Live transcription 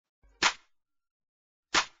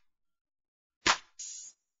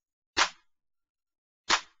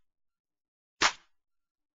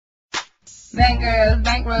Bank girls,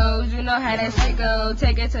 bank rolls, you know how that shit go.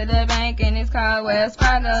 Take it to the bank and it's called Wells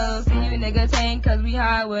Fargo. See you niggas ain't cause we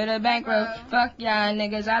hard with a bankroll. Fuck y'all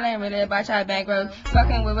niggas, y'all ain't really about y'all bankroll.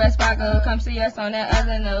 Fucking with Wells Fargo, come see us on that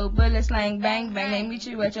other note. Bullet slang, bang, bang, they meet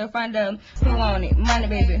you at your front door. Who want it? Money,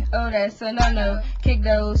 baby. Oh, that's a no-no. Kick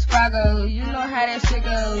those, Fargo, you know how that shit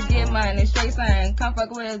goes. Get money, straight sign, come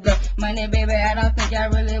fuck with the money, baby. I don't think y'all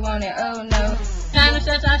really want it, oh no. Time to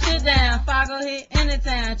shut y'all shit down. Fargo hit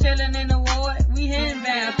anytime. Chillin' in the ward, we hitting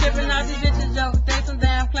bound. Trippin' out these bitches jokes, they some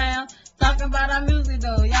damn clowns. Talking about our music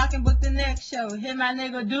though, y'all can book the next show. Hit my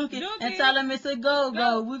nigga Dookie and tell him it's a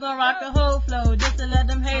go-go. We gon' rock the whole flow just to let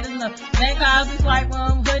them haters know. They calls we swipe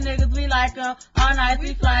them, hood niggas we like them. All night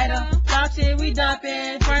we fly them, talk shit we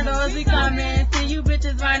dumpin'. Front doors we comin', see you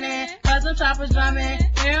bitches running. Cause them choppers drumming,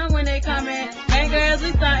 hear them when they comin'. Bank girls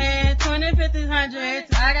we stuntin', 20, 50s,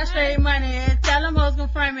 100s. I got straight money, tell them hoes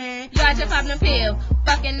confirm me. You out here poppin' a pill,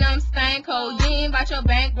 fucking them stank hoes. You ain't about your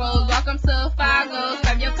bankrolls, welcome to Fargo.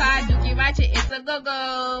 Serve your car, Dookie, watch it, it's a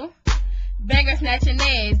go-go. Banger snatching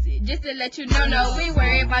ass, just to let you know, no, we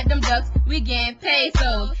worry about them ducks, we getting paid,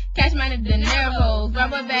 so cash money, dinero,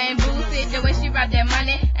 rubber band, boosted, the way she rock that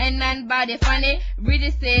money, ain't nothing about it funny.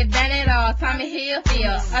 Rita said, ban it all, Tommy Hill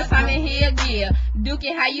Tommy Hill gear.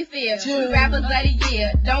 Dookie, how you feel? We rappers of the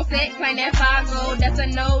year, don't say claim that Fargo, that's a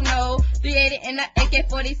no-no. 380 in the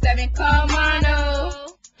AK-47, come on, no.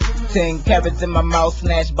 10 carrots in my mouth,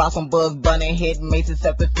 snatch by some Buzz Bunny, hit Mason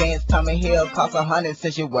self-defense, Tommy Hill cost 100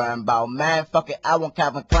 since you worrying about man. Fuck it, I want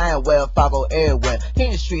Calvin Klein, well, Fargo everywhere.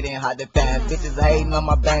 Here the street ain't hard to find, bitches hating on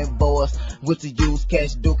my bank boys. With the use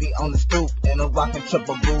cash Dookie on the stoop, and I'm rocking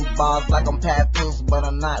triple booze bars like I'm Papoose, but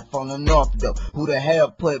I'm not from the north though. Who the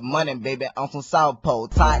hell put money, baby, on some South Pole?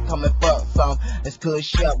 Tide coming fuck some, it's good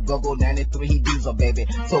shit, go 93, he diesel, baby.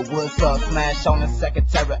 So what's up, smash on the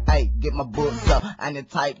secretary, ayy, get my books up. I the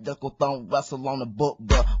type that's go thumb wrestle on the book,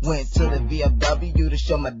 but went to the VFW to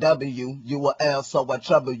show my W. You a L, so I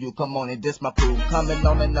trouble you. Come on and diss my crew. Coming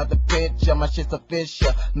on another picture, my shit's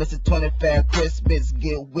official. Mr. 25 Christmas,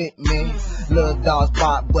 get with me. Little dogs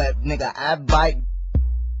bark, but nigga I bite.